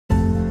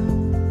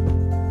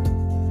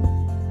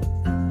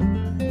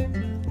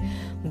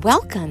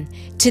Welcome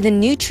to the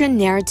Nutri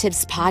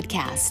Narratives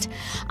podcast.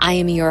 I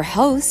am your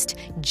host,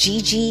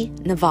 Gigi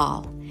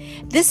Naval.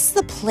 This is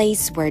the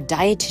place where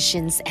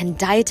dietitians and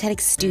dietetic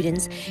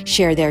students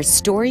share their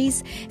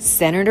stories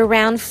centered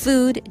around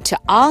food to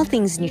all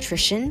things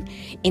nutrition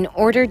in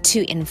order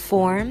to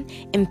inform,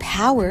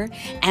 empower,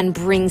 and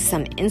bring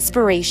some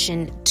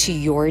inspiration to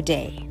your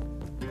day.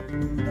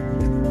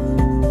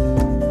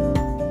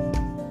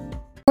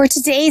 For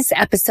today's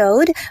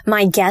episode,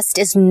 my guest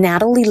is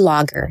Natalie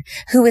Lager,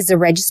 who is a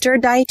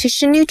registered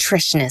dietitian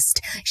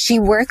nutritionist. She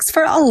works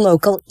for a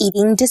local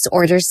eating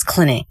disorders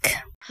clinic.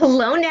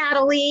 Hello,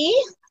 Natalie.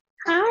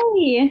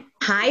 Hi.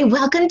 Hi,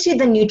 welcome to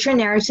the Nutri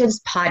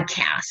Narratives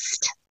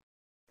podcast.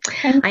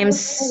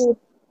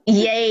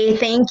 Yay,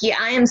 thank you.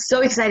 I am so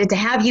excited to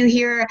have you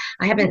here.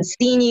 I haven't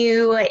seen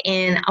you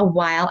in a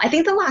while. I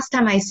think the last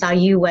time I saw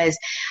you was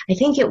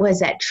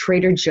at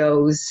Trader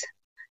Joe's.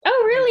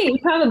 Oh, really?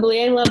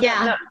 Probably. I love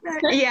that.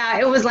 Yeah,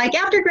 it was like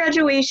after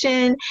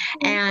graduation,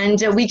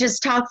 and we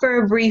just talked for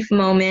a brief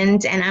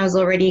moment, and I was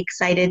already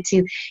excited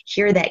to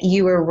hear that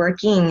you were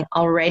working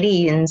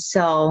already, and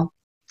so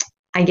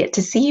I get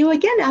to see you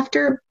again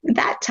after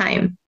that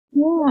time.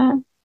 Yeah.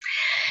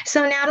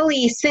 So,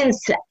 Natalie,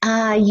 since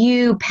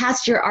you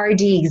passed your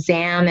RD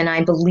exam, and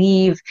I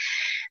believe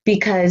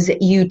because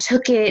you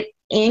took it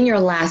in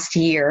your last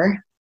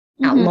year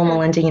at Loma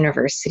Linda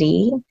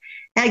University,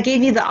 that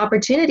gave you the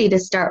opportunity to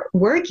start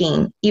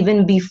working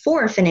even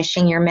before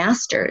finishing your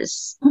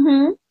master's.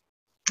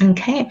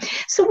 Okay.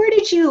 So where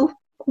did you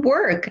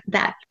work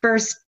that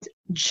first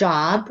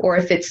job, or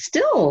if it's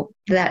still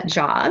that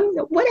job,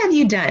 what have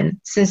you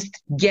done since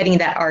getting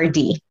that RD?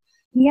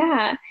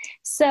 Yeah.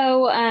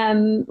 So,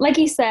 like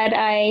you said,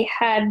 I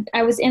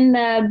was in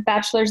the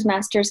bachelor's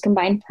master's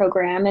combined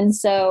program. And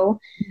so,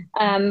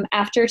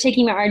 after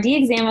taking my RD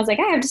exam, I was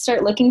like, I have to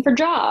start looking for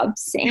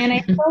jobs. And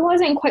I still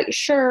wasn't quite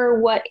sure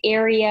what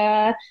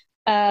area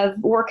of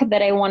work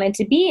that I wanted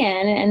to be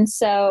in. And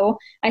so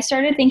I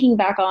started thinking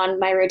back on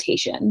my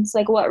rotations,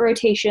 like what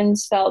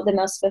rotations felt the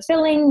most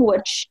fulfilling,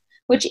 which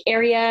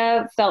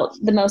area felt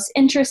the most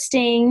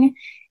interesting.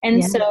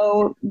 And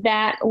so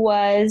that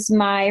was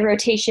my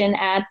rotation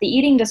at the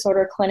eating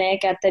disorder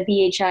clinic at the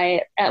BHI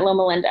at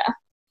Loma Linda.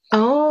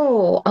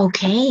 Oh,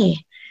 okay.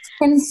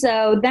 And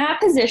so that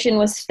position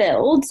was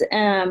filled.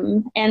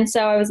 And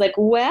so I was like,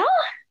 well,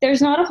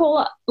 there's not a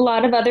whole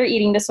lot of other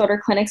eating disorder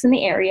clinics in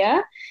the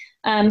area.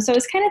 So I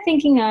was kind of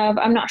thinking of,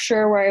 I'm not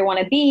sure where I want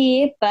to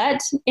be,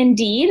 but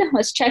Indeed,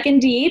 let's check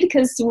Indeed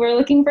because we're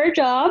looking for a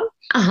job.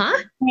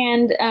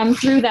 And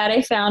through that,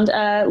 I found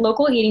a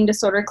local eating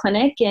disorder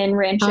clinic in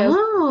Rancho,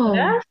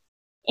 Florida,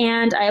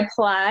 and I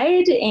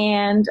applied,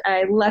 and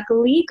I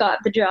luckily got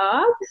the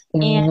job.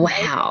 And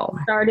I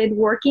started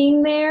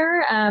working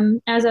there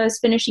as I was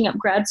finishing up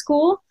grad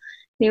school.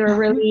 They were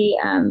really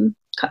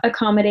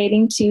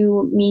accommodating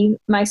to me,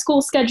 my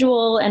school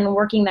schedule, and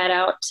working that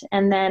out.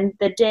 And then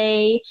the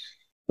day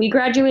we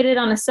graduated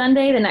on a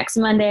Sunday, the next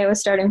Monday I was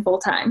starting full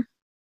time.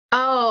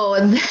 Oh,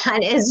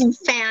 that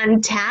is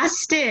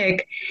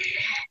fantastic.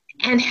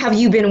 And have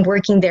you been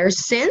working there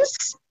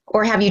since,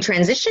 or have you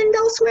transitioned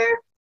elsewhere?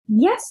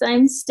 Yes,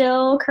 I'm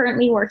still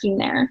currently working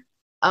there.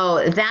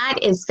 Oh, that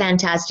is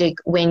fantastic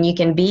when you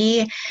can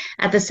be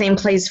at the same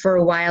place for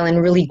a while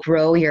and really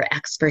grow your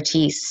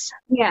expertise.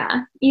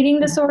 Yeah,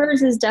 eating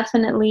disorders is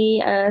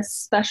definitely a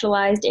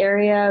specialized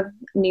area of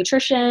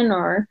nutrition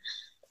or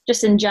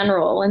just in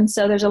general. And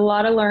so there's a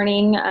lot of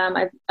learning.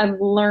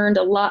 I've learned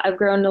a lot. I've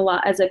grown a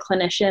lot as a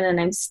clinician, and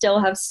I still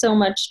have so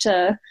much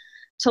to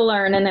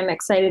learn, and I'm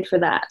excited for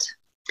that.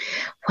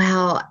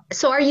 Wow.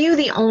 So are you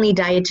the only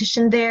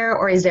dietitian there,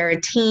 or is there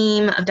a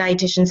team of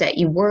dietitians that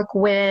you work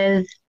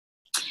with?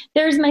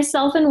 There's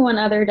myself and one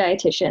other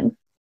dietitian.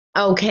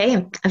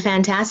 Okay,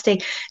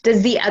 fantastic.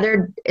 Is the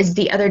other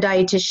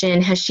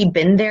dietitian, has she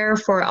been there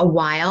for a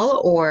while,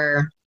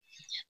 or?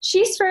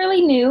 She's fairly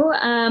new.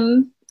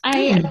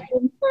 I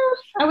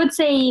would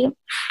say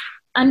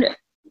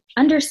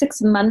under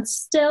 6 months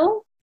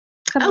still.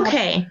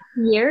 Okay.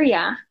 Year,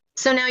 yeah.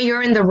 So now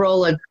you're in the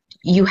role of,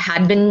 you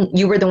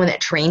were the one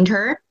that trained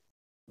her?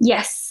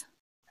 Yes.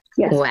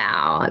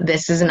 Wow,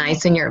 this is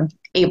nice, and you're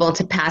able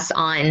to pass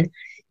on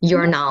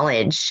your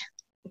knowledge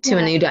to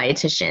a new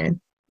dietitian.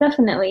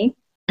 Definitely.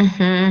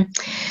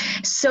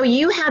 So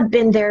you have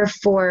been there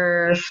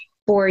for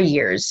 4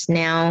 years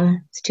now.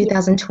 It's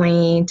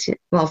 2020,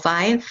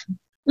 5?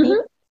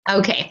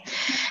 Okay.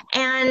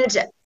 And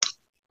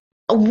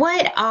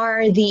what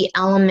are the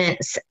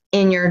elements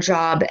in your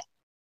job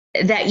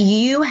that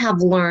you have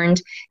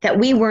learned that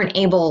we weren't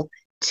able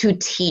to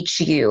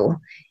teach you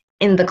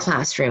in the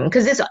classroom?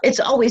 Because it's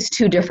always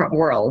two different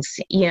worlds.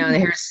 You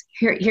know,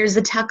 here's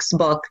the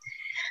textbook,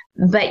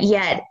 but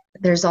yet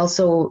there's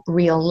also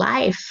real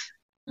life.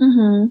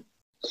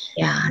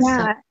 Yeah.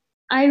 So.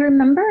 I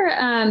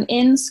remember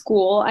in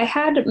school, I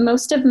had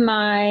most of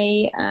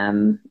my,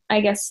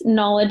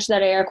 knowledge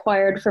that I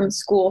acquired from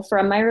school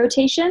from my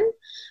rotation.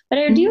 But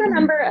I do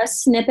remember a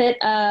snippet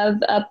of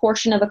a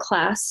portion of a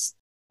class.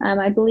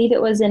 I believe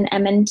it was an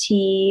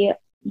MNT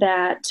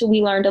that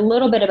we learned a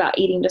little bit about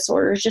eating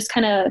disorders, just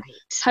kind of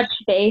touch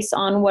base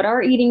on what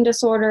are eating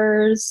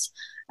disorders,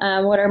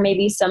 what are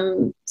maybe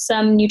some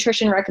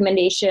nutrition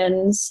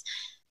recommendations,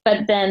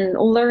 but then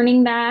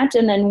learning that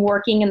and then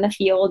working in the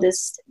field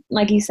is,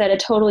 like you said, a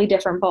totally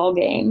different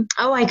ballgame.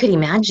 Oh, I could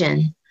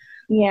imagine.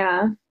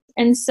 Yeah.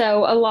 And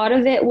so a lot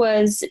of it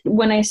was,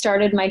 when I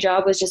started my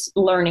job, was just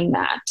learning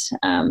that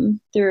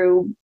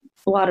through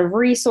a lot of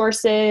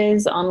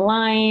resources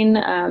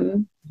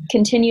online,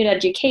 continued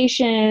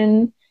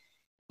education,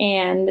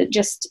 and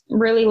just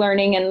really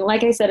learning. And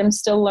like I said, I'm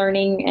still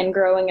learning and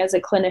growing as a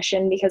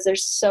clinician because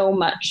there's so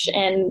much.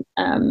 And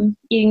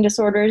eating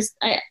disorders,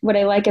 what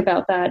I like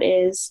about that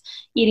is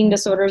eating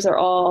disorders are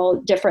all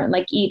different.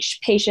 Like each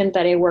patient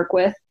that I work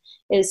with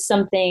is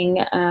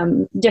something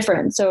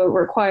different. So it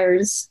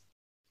requires,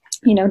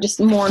 just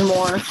more and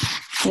more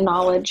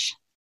knowledge.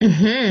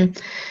 Mm-hmm.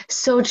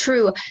 So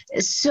true.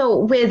 So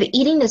with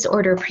eating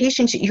disorder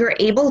patients, you're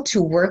able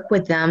to work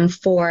with them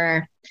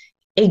for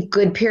a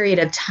good period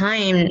of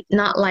time,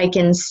 not like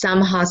in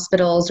some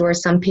hospitals where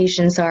some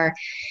patients are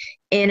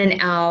in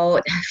and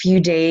out a few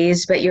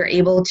days, but you're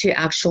able to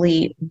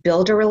actually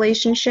build a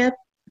relationship.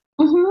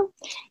 Mm-hmm.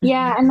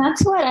 Yeah, and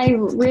that's what I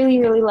really,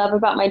 really love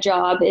about my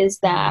job, is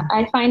that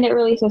I find it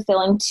really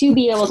fulfilling to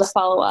be able to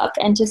follow up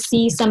and to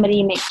see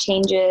somebody make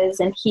changes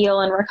and heal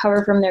and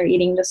recover from their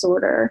eating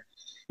disorder.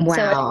 Wow.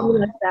 So I really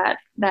like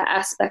that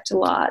aspect a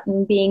lot,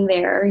 and being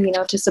there,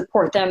 to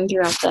support them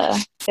throughout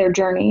their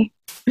journey.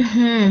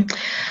 Mm-hmm.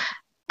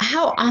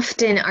 How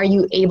often are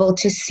you able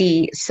to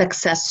see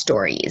success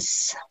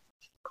stories?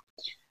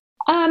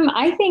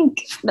 I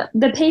think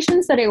the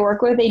patients that I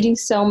work with, they do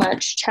so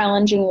much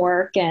challenging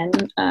work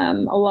and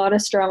a lot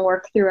of strong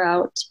work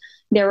throughout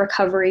their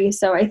recovery.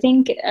 So I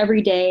think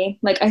every day,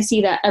 I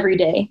see that every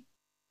day,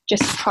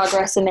 just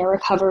progress in their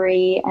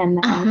recovery,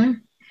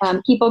 and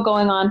people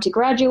going on to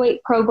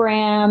graduate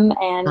program.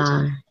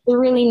 And it's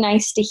really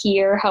nice to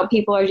hear how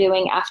people are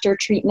doing after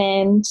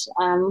treatment.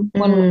 When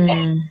we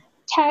get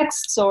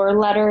texts or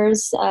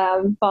letters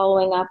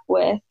following up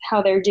with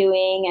how they're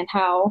doing and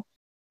how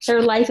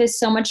their life is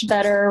so much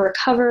better,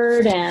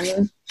 recovered.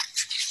 And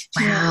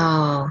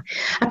wow.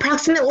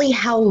 Approximately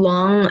how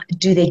long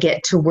do they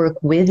get to work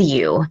with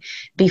you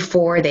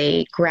before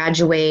they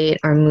graduate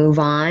or move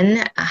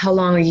on? How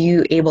long are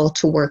you able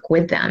to work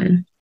with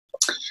them?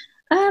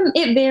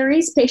 It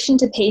varies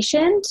patient to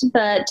patient,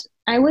 but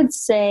I would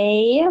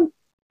say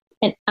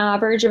an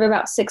average of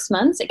about 6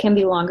 months. It can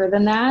be longer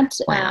than that.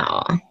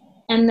 Wow.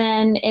 And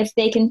then if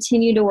they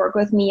continue to work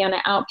with me on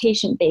an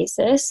outpatient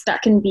basis,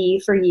 that can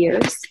be for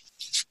years.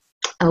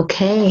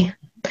 Okay.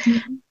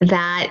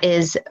 That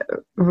is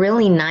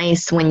really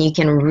nice when you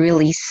can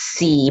really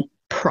see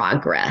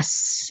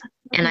progress.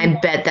 And I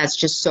bet that's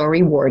just so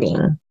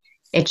rewarding.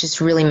 It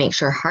just really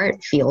makes your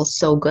heart feel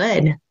so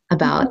good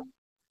about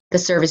the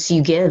service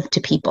you give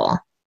to people.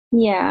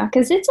 Yeah,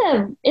 because it's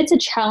a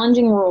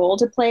challenging role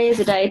to play as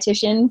a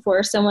dietitian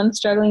for someone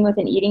struggling with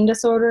an eating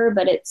disorder,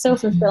 but it's so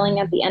fulfilling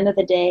at the end of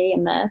the day.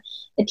 And the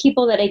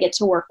people that I get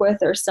to work with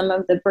are some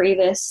of the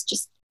bravest,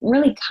 just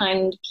really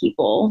kind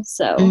people.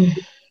 So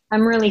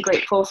I'm really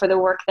grateful for the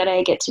work that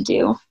I get to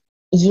do.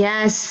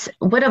 Yes,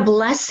 what a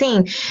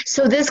blessing.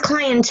 So this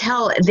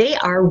clientele, they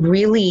are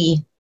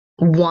really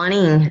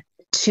wanting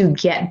to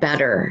get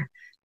better.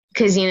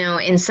 Because,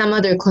 in some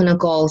other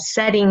clinical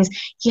settings,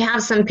 you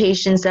have some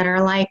patients that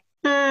are like,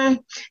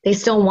 they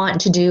still want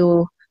to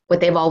do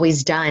what they've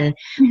always done.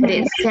 But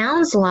it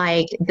sounds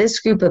like this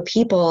group of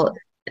people,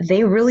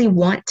 they really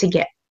want to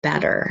get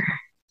better.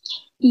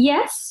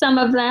 Yes, some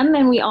of them.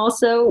 And we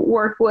also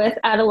work with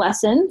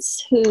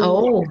adolescents who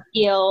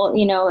feel,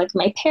 like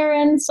my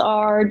parents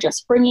are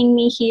just bringing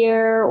me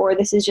here, or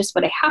this is just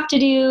what I have to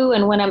do.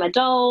 And when I'm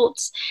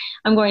adult,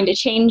 I'm going to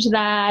change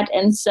that.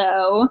 And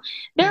so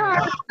there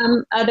are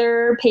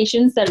other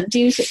patients that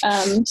do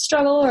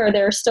struggle, or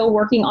they're still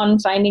working on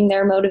finding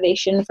their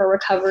motivation for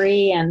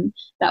recovery and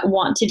that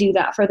want to do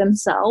that for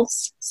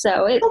themselves.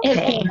 So it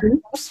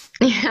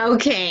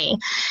Okay.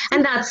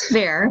 And that's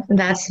fair.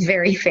 That's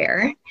very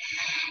fair.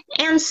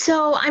 And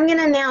so I'm going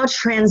to now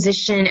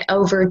transition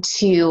over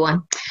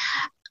to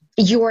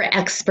your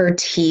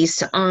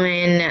expertise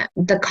on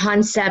the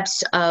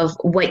concepts of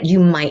what you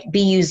might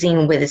be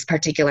using with this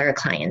particular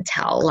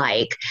clientele.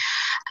 Like,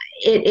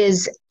 it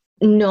is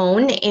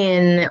known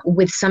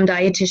with some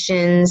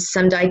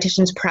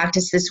dietitians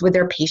practice this with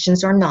their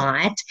patients or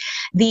not.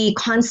 The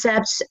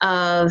concepts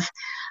of,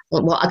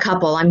 a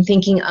couple, I'm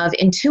thinking of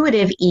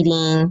intuitive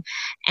eating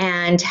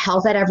and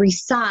health at every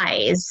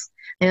size.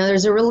 I know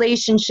there's a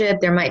relationship,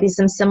 there might be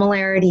some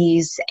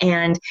similarities.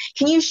 And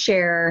can you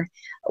share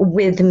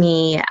with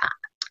me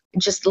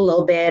just a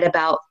little bit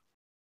about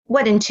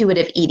what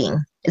intuitive eating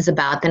is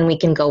about? Then we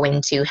can go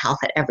into health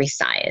at every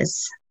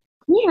size.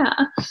 Yeah.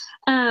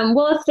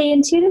 Well, if the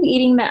intuitive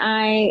eating that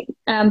I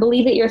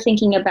believe that you're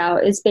thinking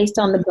about is based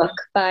on the book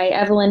by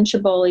Evelyn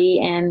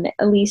Tribole and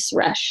Elyse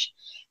Resch.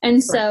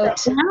 And so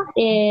that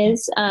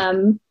is, I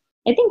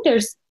think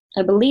there's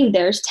I believe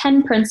there's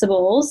 10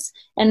 principles,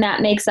 and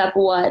that makes up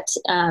what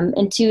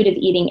intuitive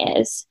eating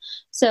is.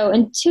 So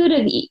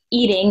intuitive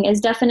eating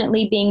is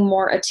definitely being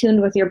more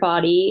attuned with your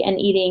body and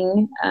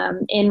eating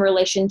in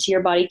relation to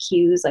your body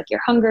cues, like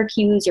your hunger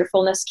cues, your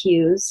fullness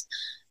cues.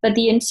 But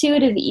the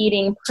intuitive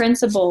eating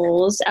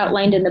principles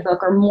outlined in the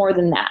book are more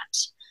than that.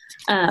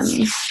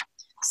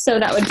 So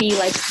that would be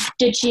like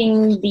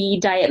ditching the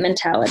diet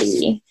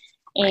mentality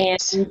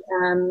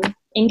and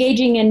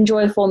engaging in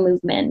joyful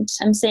movement.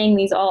 I'm saying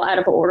these all out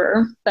of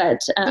order, but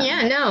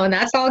yeah, no,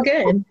 that's all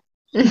good.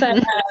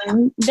 But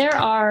there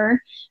are,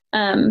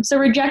 so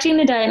rejecting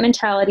the diet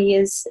mentality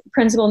is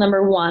principle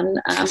number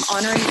 1.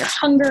 Honoring your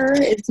hunger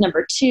is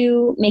number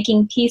 2.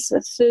 Making peace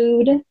with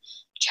food,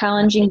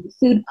 challenging the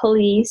food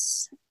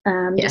police,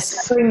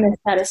 discovering the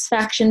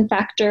satisfaction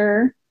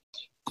factor,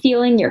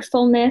 feeling your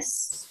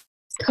fullness,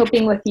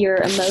 coping with your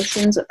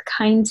emotions with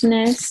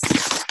kindness,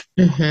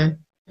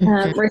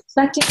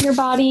 respecting your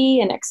body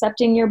and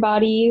accepting your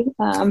body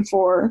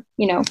for,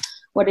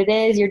 what it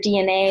is, your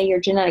DNA, your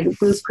genetic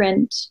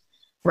blueprint.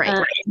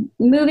 Right.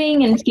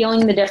 Moving and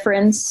feeling the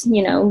difference,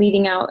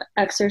 leaving out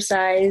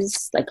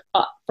exercise like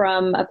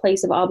from a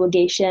place of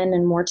obligation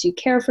and more to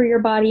care for your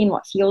body and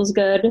what feels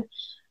good.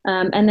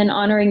 And then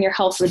honoring your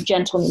health with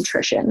gentle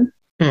nutrition.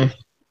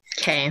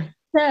 Okay.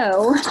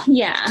 So,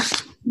 yeah,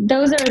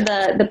 those are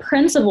the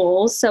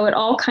principles. So it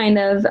all kind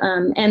of,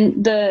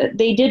 and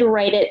they did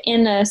write it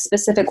in a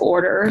specific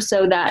order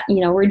so that,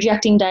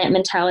 rejecting diet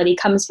mentality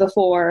comes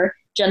before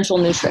gentle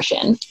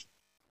nutrition.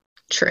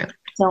 True.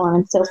 So on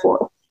and so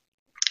forth.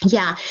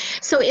 Yeah.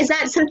 So is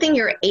that something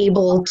you're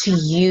able to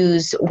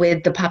use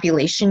with the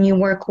population you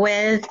work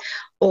with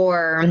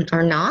or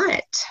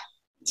not?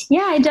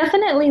 Yeah, I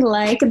definitely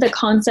like the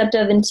concept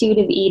of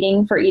intuitive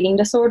eating for eating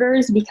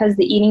disorders because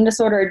the eating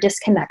disorder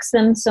disconnects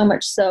them so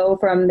much so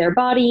from their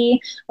body,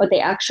 what they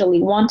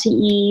actually want to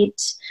eat.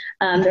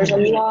 There's a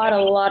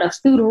lot of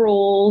food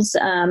rules,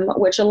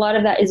 which a lot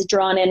of that is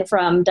drawn in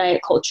from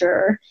diet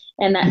culture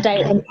and that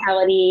diet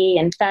mentality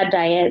and fad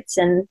diets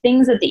and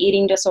things that the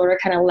eating disorder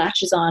kind of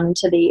latches on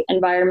to the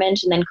environment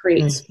and then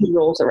creates food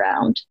rules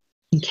around.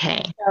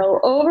 Okay. So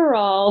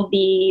overall,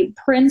 the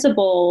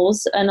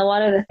principles and a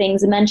lot of the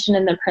things mentioned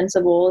in the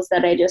principles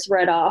that I just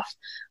read off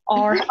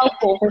are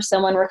helpful for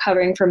someone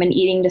recovering from an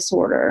eating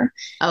disorder.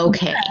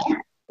 Okay.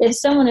 If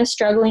someone is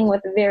struggling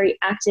with a very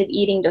active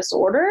eating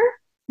disorder,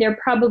 they're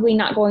probably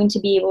not going to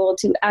be able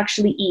to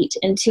actually eat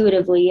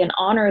intuitively and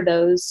honor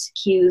those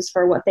cues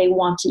for what they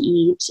want to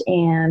eat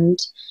and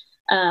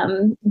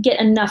get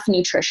enough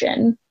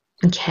nutrition.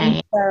 Okay.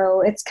 And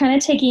so it's kind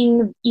of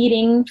taking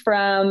eating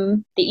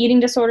from the eating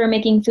disorder,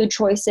 making food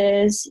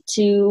choices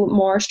to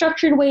more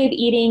structured way of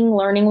eating,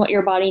 learning what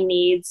your body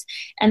needs.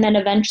 And then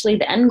eventually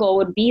the end goal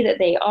would be that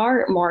they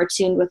are more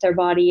attuned with their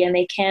body and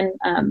they can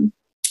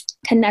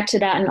connect to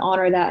that and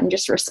honor that and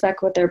just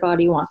respect what their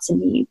body wants and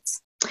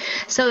needs.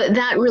 So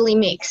that really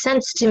makes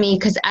sense to me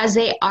because as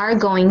they are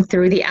going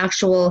through the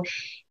actual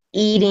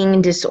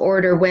eating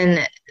disorder,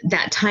 when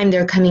that time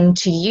they're coming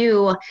to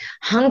you,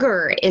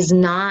 hunger is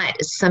not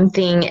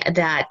something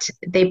that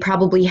they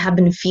probably have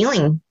been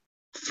feeling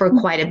for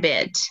quite a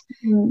bit,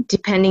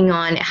 depending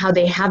on how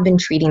they have been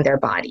treating their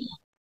body.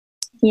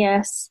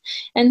 Yes.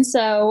 And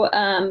so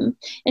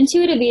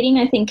intuitive eating,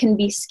 I think, can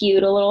be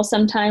skewed a little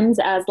sometimes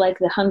as like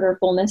the hunger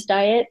fullness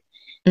diet.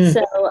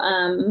 So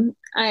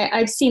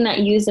I've seen that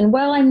used in,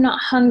 well, I'm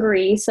not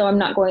hungry, so I'm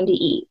not going to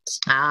eat.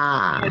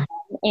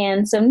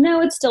 And so,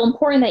 no, it's still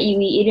important that you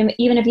eat,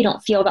 even if you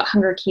don't feel that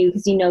hunger cue,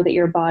 because you know that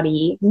your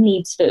body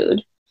needs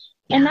food.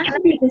 Yeah. And that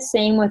can be the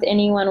same with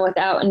anyone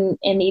without an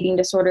eating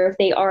disorder. If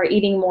they are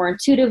eating more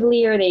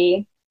intuitively or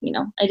they,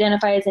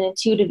 identify as an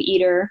intuitive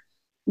eater,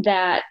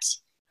 that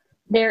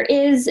there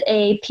is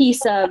a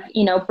piece of,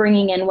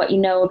 bringing in what you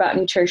know about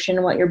nutrition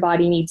and what your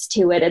body needs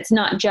to it. It's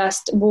not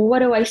just, well, what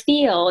do I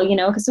feel?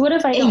 Because what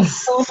if I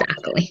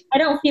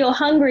don't feel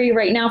hungry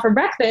right now for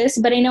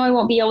breakfast, but I know I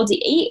won't be able to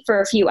eat for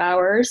a few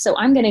hours. So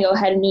I'm going to go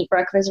ahead and eat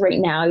breakfast right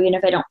now, even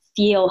if I don't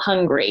feel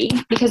hungry,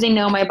 because I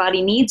know my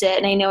body needs it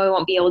and I know I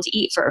won't be able to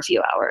eat for a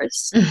few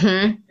hours.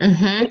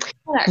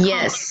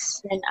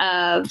 Yes.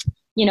 Of,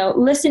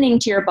 listening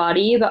to your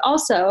body, but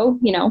also,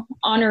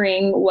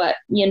 honoring what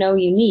you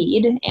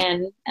need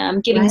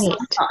and giving some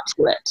thought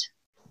to it.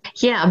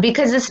 Yeah,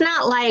 because it's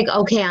not like,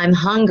 okay, I'm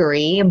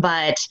hungry,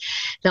 but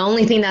the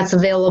only thing that's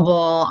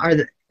available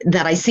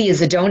that I see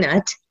is a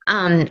donut.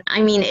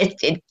 I mean,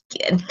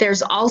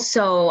 there's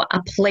also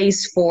a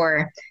place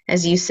for,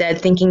 as you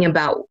said, thinking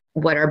about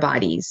what our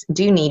bodies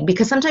do need.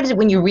 Because sometimes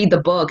when you read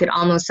the book, it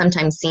almost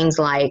sometimes seems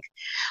like,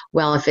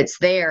 well, if it's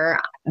there,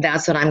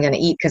 that's what I'm going to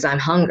eat because I'm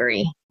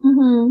hungry.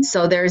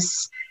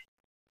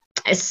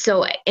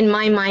 So in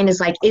my mind is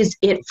like, is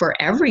it for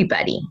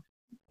everybody?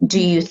 Do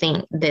you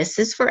think this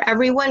is for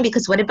everyone?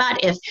 Because what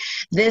about if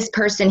this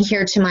person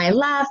here to my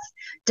left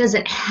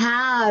doesn't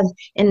have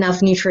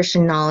enough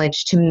nutrition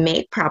knowledge to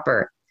make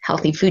proper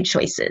healthy food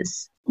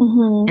choices?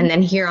 And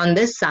then here on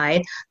this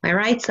side, my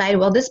right side,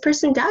 well, this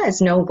person does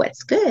know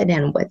what's good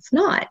and what's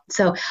not.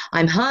 So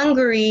I'm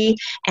hungry,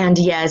 and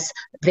yes,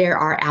 there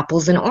are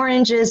apples and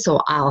oranges,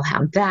 so I'll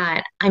have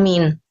that. I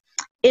mean,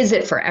 is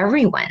it for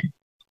everyone?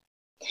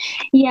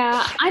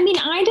 Yeah, I mean,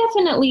 I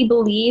definitely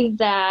believe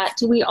that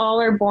we all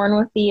are born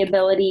with the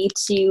ability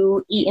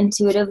to eat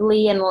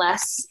intuitively,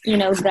 unless,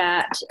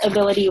 that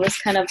ability was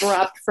kind of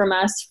robbed from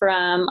us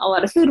from a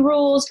lot of food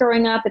rules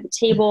growing up at the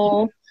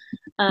table,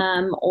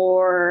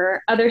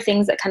 or other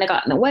things that kind of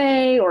got in the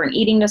way, or an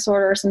eating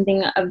disorder or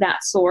something of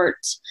that sort.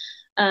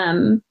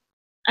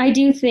 I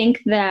do think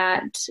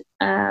that,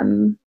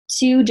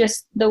 too,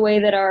 just the way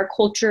that our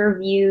culture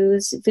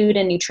views food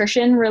and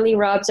nutrition really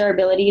robs our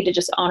ability to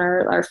just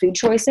honor our food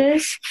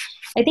choices.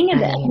 I think at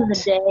the end of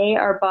the day,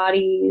 our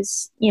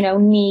bodies,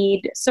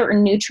 need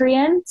certain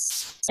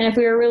nutrients. And if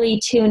we were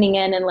really tuning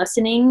in and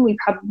listening, we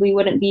probably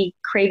wouldn't be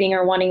craving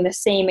or wanting the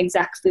same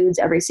exact foods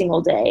every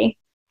single day.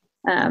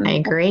 I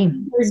agree.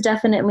 There's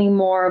definitely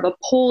more of a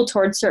pull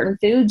towards certain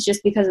foods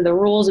just because of the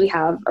rules we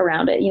have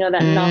around it,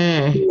 that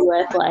nothing to do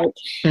with like,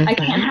 I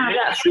can't have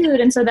that food,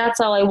 and so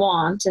that's all I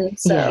want. And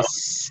so,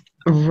 yes,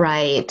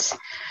 right.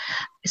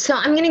 So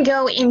I'm going to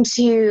go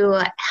into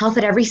health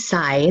at every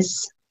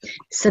size.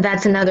 So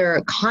that's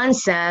another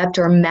concept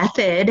or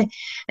method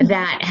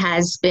that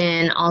has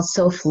been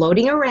also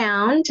floating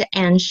around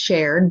and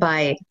shared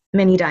by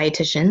many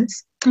dietitians.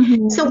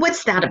 So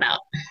what's that about?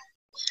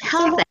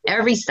 Health at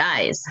every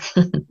size.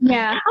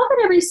 Yeah, Health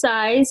at Every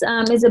Size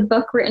is a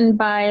book written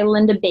by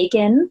Linda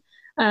Bacon,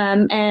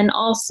 and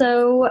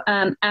also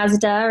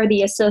ASDA, or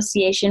the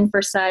Association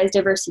for Size,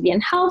 Diversity,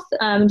 and Health,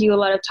 do a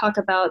lot of talk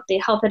about the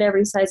Health at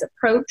Every Size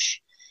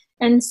approach.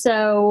 And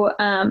so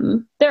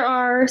there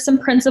are some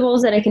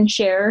principles that I can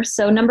share.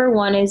 So number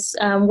one is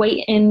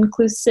weight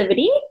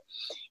inclusivity,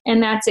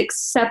 and that's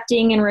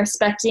accepting and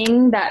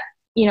respecting that,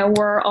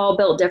 we're all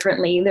built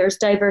differently. There's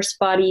diverse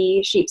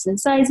body shapes and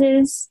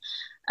sizes.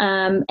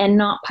 And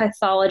not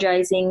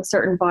pathologizing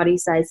certain body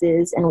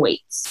sizes and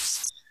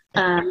weights,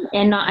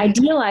 and not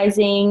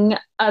idealizing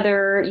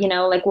other,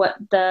 like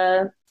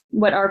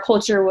what our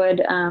culture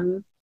would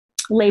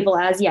label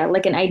as,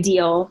 like an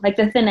ideal, like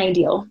the thin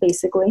ideal,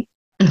 basically.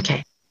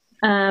 Okay.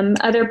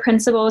 Other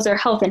principles are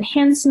health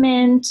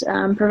enhancement,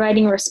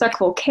 providing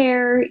respectful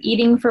care,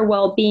 eating for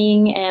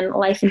well-being, and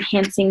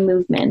life-enhancing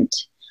movement.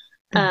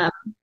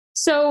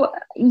 So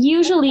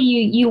usually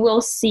you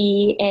will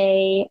see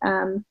a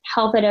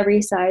health at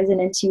every size and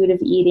intuitive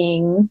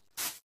eating,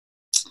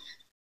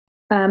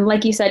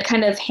 like you said,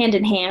 kind of hand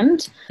in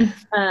hand.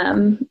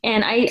 And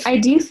I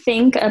do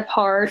think a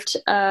part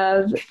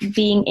of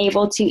being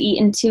able to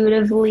eat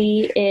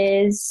intuitively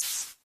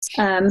is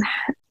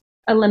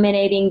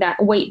eliminating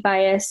that weight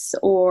bias,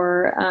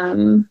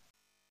 or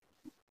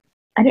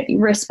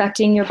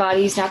respecting your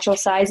body's natural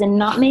size, and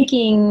not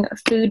making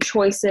food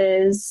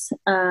choices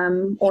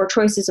or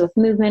choices with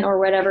movement or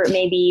whatever it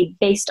may be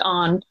based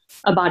on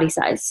a body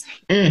size.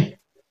 And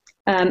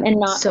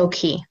not so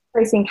key.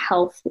 placing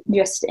health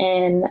just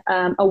in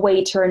a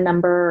weight or a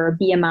number or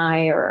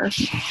BMI or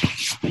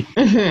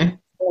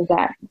of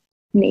that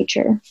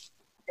nature.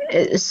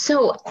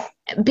 So,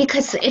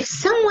 because if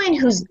someone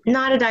who's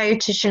not a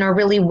dietitian or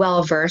really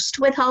well versed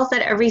with health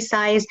at every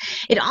size,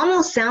 it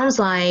almost sounds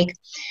like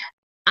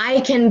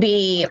I can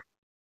be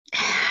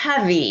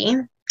heavy,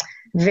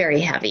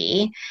 very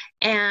heavy,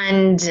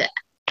 and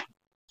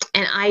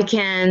I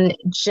can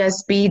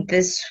just be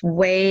this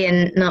way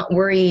and not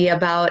worry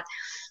about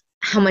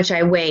how much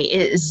I weigh.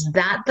 Is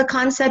that the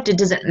concept? It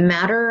doesn't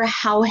matter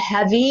how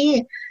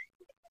heavy?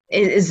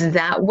 Is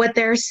that what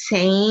they're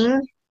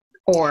saying?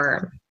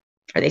 Or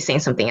are they saying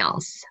something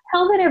else?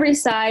 Health at every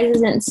size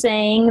isn't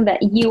saying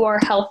that you are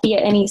healthy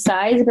at any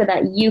size, but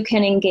that you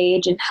can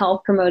engage in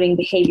health promoting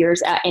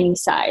behaviors at any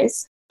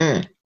size.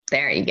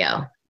 There you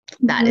go.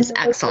 That is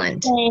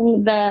excellent.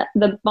 Saying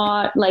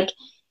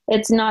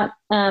it's not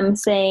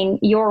saying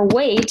your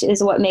weight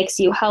is what makes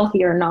you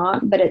healthy or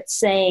not, but it's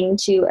saying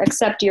to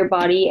accept your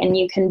body and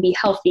you can be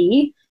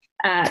healthy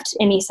at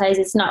any size.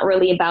 It's not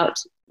really about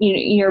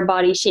your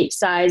body shape,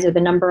 size, or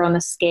the number on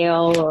the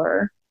scale,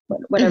 or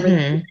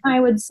whatever I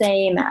would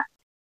say in that.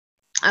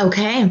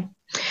 Okay.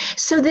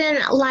 So then,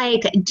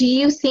 do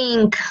you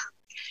think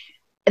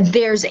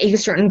there's a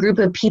certain group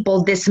of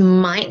people this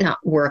might not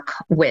work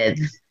with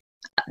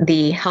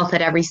the health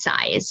at every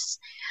size?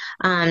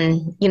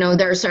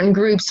 There are certain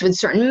groups with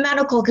certain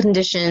medical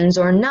conditions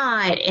or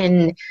not,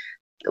 and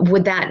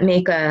would that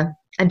make a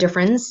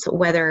difference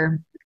whether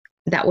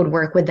that would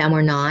work with them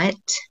or not?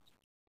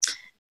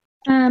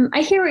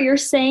 I hear what you're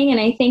saying, and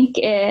I think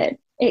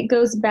it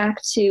goes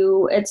back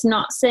to, it's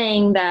not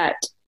saying that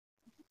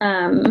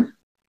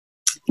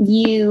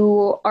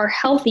you are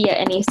healthy at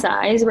any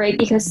size, right?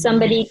 Because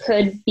somebody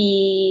could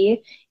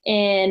be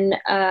in,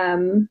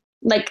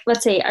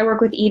 let's say I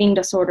work with eating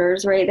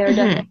disorders, right? They're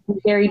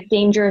definitely very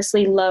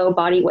dangerously low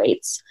body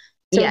weights.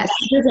 So that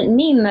doesn't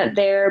mean that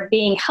they're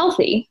being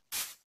healthy.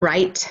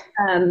 Right.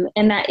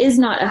 And that is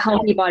not a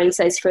healthy body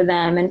size for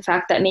them. In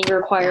fact, that may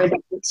require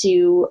them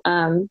to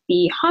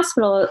be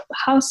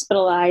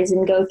hospitalized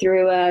and go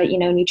through a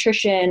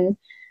nutrition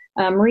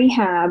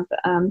rehab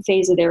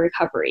phase of their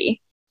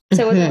recovery.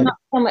 So it's not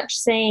so much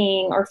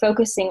saying or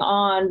focusing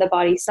on the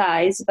body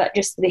size, but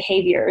just the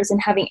behaviors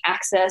and having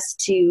access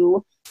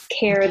to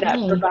care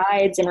that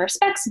provides and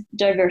respects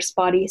diverse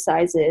body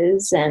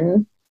sizes.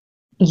 And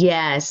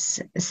yes,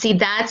 see,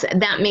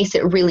 that makes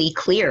it really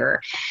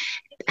clear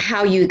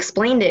how you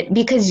explained it,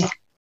 because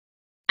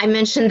I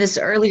mentioned this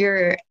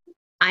earlier.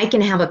 I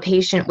can have a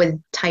patient with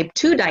type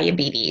 2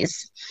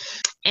 diabetes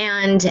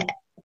and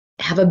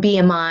have a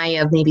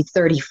BMI of maybe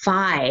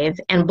 35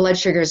 and blood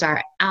sugars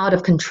are out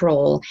of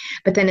control.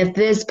 But then if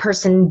this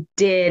person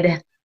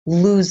did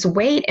lose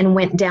weight and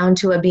went down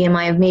to a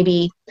BMI of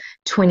maybe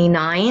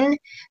 29,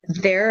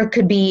 there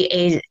could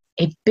be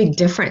a big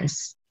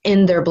difference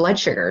in their blood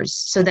sugars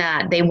so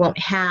that they won't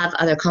have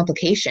other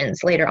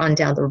complications later on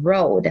down the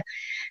road.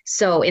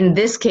 So in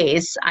this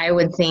case, I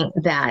would think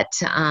that,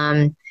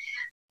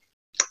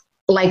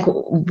 like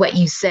what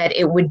you said,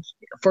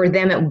 for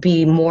them, it would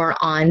be more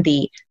on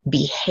the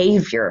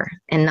behavior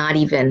and not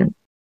even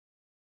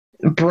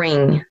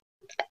bring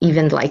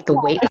even like the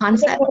weight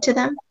concept to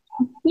them.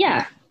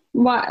 Yeah.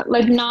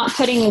 Like not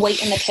putting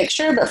weight in the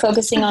picture, but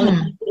focusing on the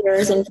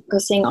behaviors and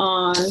focusing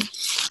on,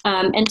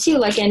 and too,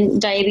 like in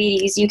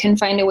diabetes, you can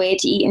find a way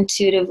to eat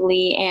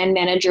intuitively and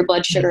manage your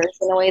blood sugars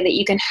in a way that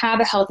you can have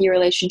a healthy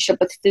relationship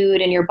with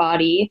food in your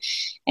body,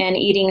 and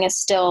eating is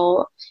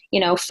still,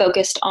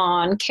 focused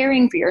on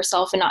caring for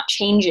yourself and not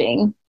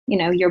changing,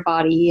 your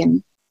body.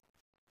 And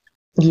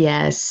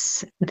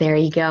yes, there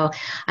you go.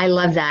 I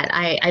love that.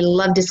 I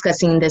love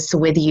discussing this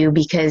with you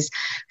because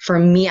for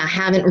me, I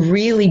haven't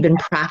really been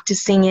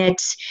practicing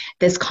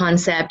this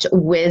concept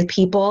with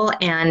people.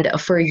 And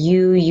for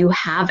you, you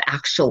have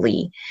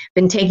actually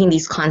been taking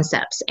these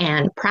concepts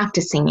and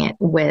practicing it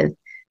with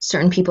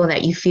certain people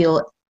that you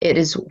feel it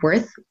is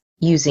worth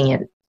using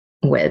it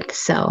with.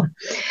 So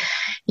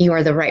you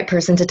are the right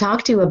person to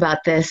talk to about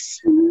this.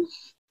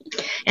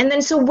 And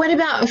then, so what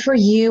about for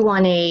you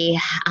on a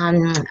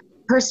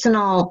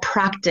personal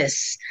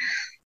practice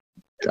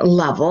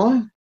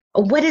level?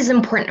 What is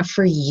important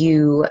for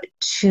you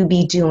to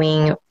be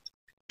doing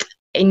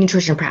a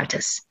nutrition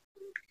practice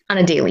on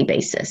a daily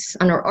basis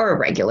or a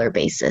regular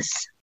basis?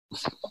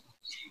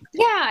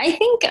 Yeah, I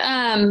think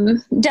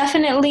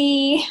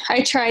definitely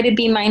I try to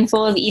be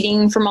mindful of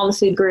eating from all the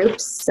food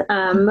groups.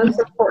 Most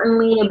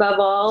importantly, above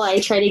all, I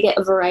try to get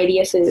a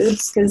variety of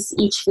foods because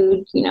each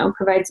food,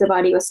 provides the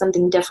body with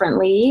something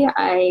differently.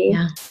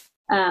 I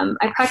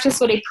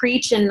practice what I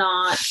preach and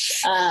not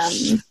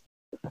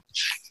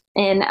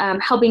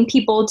helping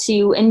people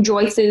to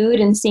enjoy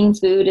food and seeing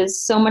food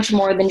is so much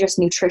more than just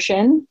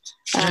nutrition.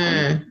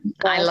 I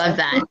love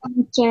that.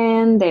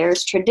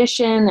 There's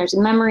tradition, there's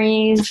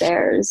memories,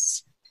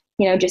 there's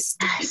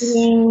just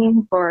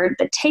eating for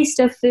the taste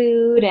of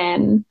food.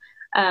 And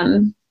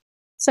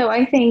so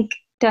I think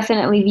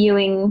definitely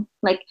viewing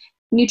like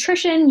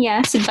nutrition,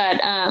 yes,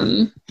 but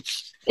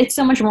it's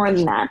so much more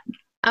than that.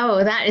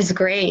 Oh, that is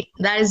great.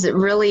 That is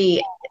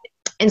really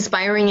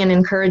inspiring and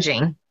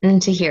encouraging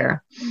to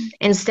hear,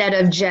 instead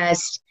of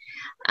just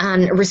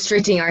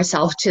restricting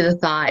ourselves to the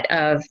thought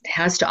of it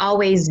has to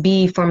always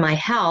be for my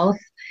health.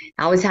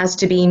 Always has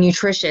to be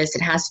nutritious.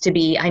 It has to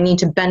be, I need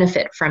to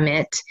benefit from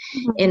it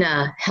in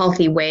a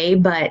healthy way.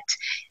 But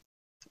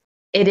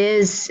it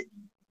is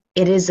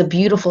a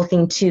beautiful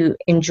thing to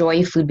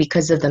enjoy food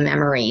because of the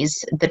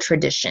memories, the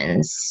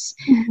traditions,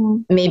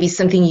 maybe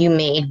something you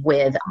made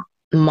with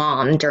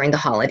mom during the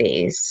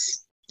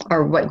holidays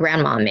or what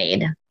grandma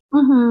made,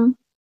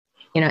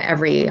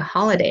 every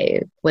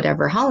holiday,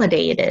 whatever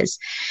holiday it is.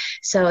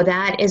 So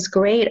that is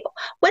great.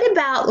 What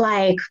about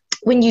like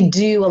when you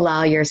do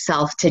allow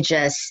yourself to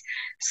just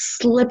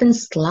slip and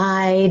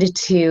slide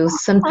to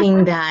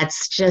something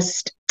that's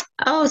just,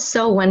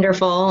 so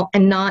wonderful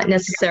and not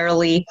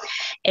necessarily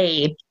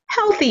a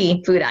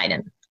healthy food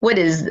item? What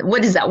is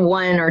that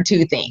one or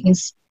two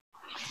things?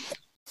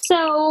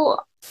 So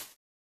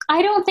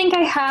I don't think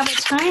I have a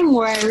time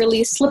where I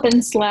really slip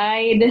and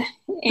slide,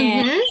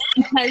 and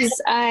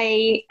because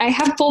I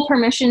have full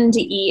permission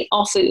to eat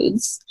all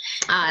foods.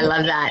 I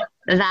love that.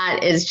 That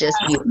is just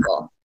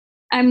beautiful.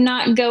 I'm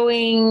not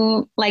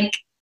going like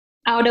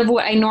out of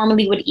what I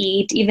normally would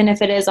eat, even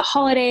if it is a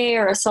holiday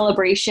or a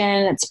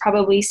celebration. It's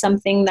probably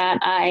something that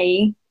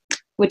I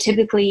would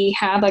typically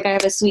have. Like I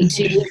have a sweet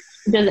tooth.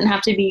 It doesn't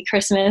have to be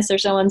Christmas or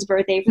someone's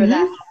birthday for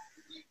that.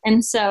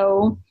 And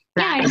so,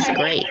 I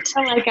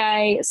feel like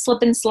I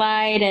slip and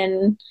slide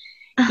and,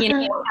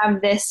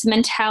 have this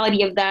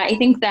mentality of that. I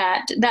think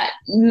that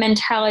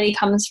mentality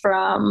comes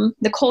from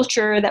the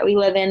culture that we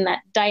live in, that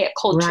diet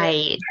culture,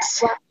 right?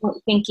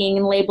 Thinking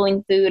and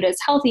labeling food as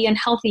healthy and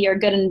healthy or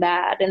good and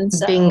bad. And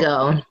so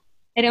bingo.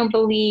 I don't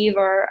believe,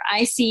 or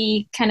I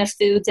see kind of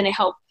foods, and I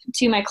help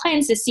to my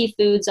clients to see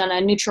foods on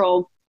a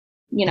neutral,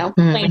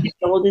 playing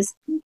field is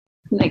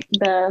like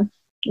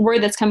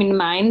word that's coming to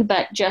mind,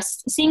 but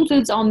just seeing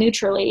foods all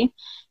neutrally,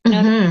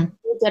 foods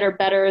that are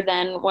better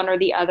than one or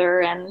the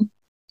other, and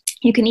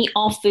you can eat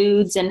all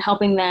foods, and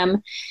helping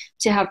them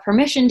to have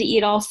permission to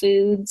eat all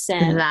foods.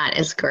 And that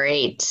is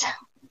great.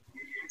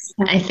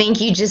 I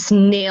think you just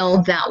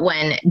nailed that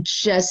one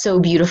just so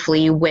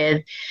beautifully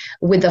with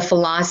the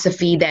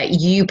philosophy that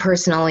you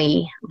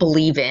personally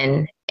believe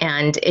in.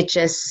 And it's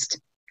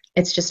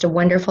just a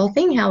wonderful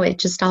thing how it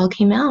just all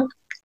came out.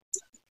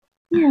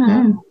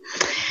 Yeah.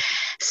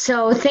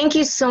 So thank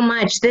you so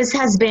much. This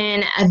has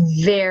been a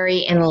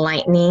very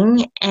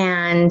enlightening,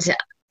 and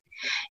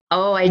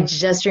I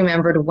just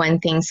remembered one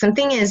thing.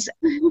 Something is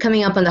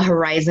coming up on the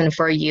horizon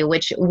for you,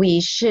 which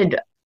we should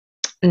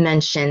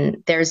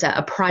mention. There's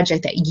a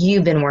project that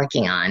you've been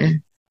working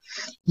on.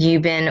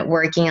 You've been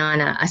working on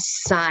a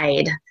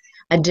side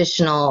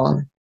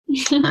additional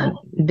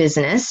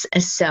business.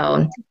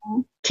 So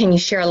can you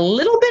share a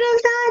little bit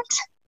of that?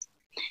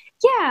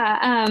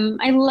 Yeah,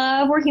 I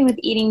love working with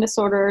eating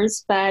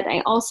disorders, but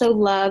I also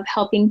love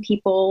helping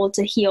people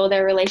to heal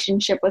their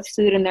relationship with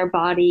food and their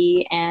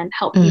body, and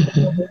help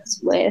people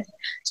with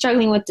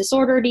struggling with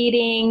disordered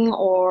eating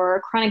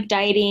or chronic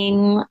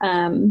dieting,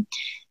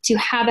 to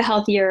have a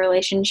healthier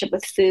relationship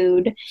with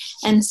food.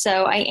 And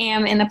so I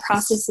am in the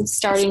process of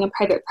starting a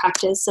private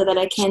practice so that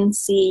I can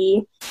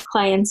see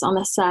clients on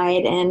the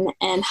side and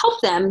help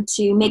them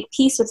to make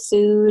peace with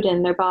food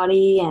and their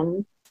body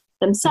and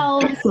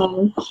themselves,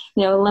 and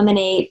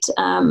eliminate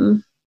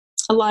a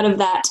lot of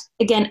that,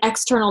 again,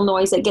 external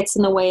noise that gets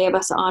in the way of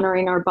us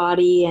honoring our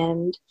body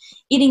and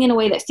eating in a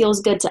way that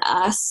feels good to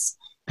us,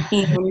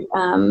 and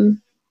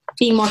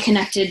being more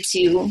connected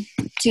to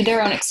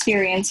their own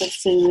experience of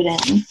food.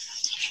 And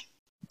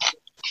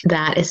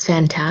that is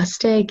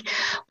fantastic.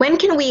 When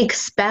can we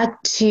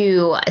expect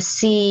to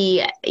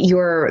see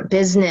your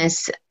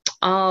business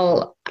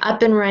all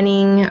up and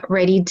running,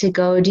 ready to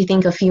go? Do you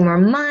think a few more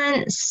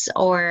months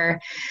or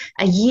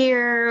a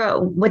year?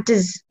 What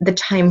does the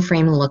time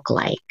frame look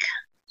like?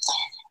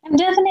 I'm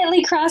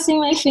definitely crossing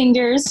my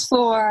fingers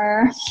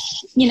for,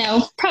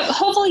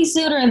 hopefully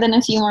sooner than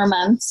a few more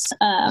months.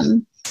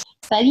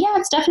 But yeah,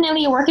 it's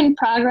definitely a work in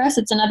progress.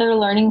 It's another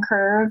learning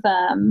curve.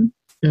 There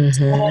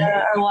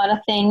are a lot of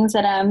things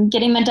that I'm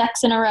getting my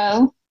ducks in a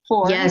row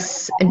for.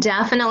 Yes,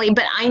 definitely.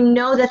 But I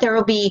know that there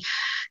will be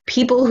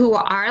people who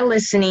are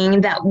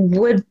listening that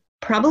would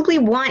probably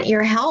want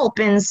your help.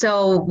 And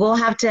so we'll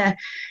have to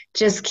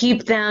just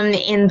keep them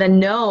in the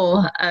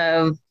know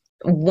of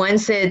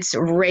once it's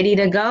ready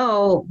to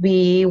go,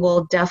 we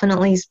will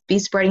definitely be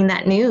spreading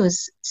that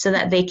news so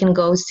that they can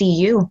go see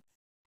you.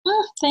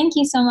 Oh, thank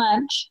you so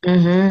much.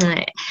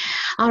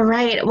 All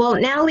right. Well,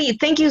 Natalie,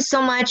 thank you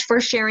so much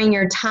for sharing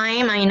your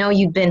time. I know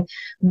you've been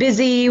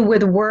busy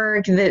with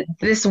work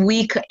this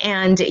week,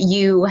 and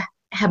you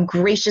have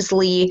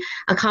graciously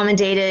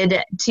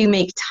accommodated to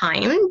make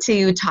time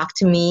to talk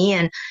to me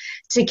and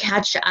to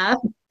catch up.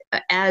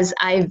 As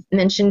I've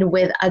mentioned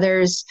with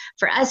others,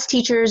 for us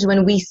teachers,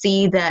 when we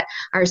see that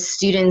our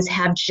students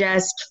have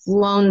just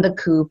flown the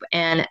coop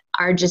and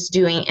are just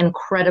doing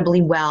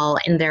incredibly well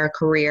in their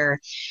career,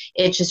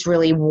 it just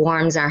really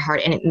warms our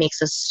heart and it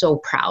makes us so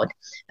proud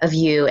of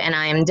you. And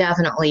I am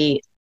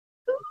definitely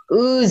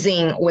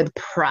oozing with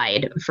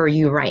pride for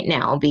you right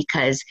now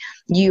because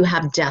you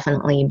have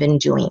definitely been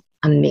doing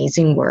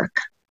amazing work.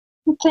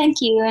 Thank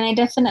you. And I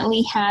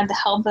definitely had the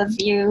help of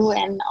you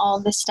and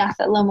all the staff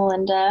at Loma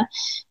Linda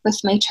with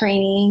my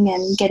training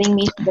and getting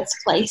me to this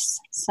place.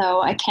 So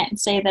I can't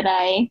say that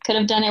I could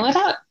have done it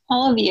without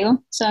all of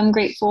you. So I'm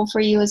grateful for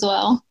you as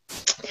well.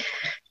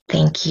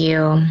 Thank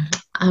you.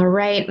 All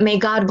right. May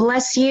God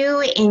bless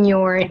you in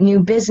your new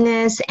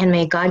business, and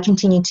may God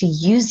continue to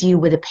use you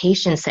with the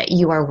patients that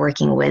you are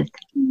working with.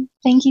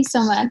 Thank you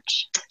so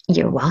much.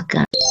 You're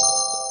welcome.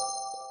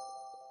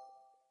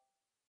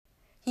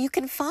 You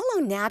can follow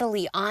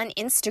Natalie on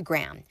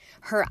Instagram.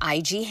 Her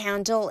IG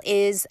handle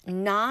is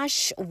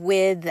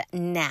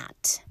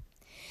NoshWithNat.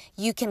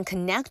 You can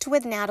connect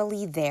with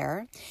Natalie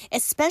there,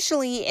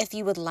 especially if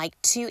you would like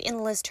to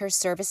enlist her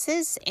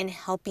services in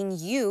helping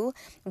you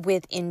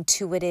with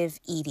intuitive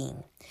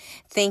eating.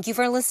 Thank you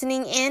for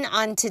listening in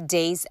on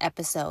today's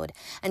episode.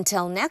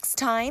 Until next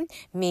time,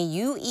 may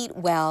you eat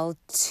well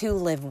to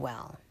live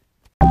well.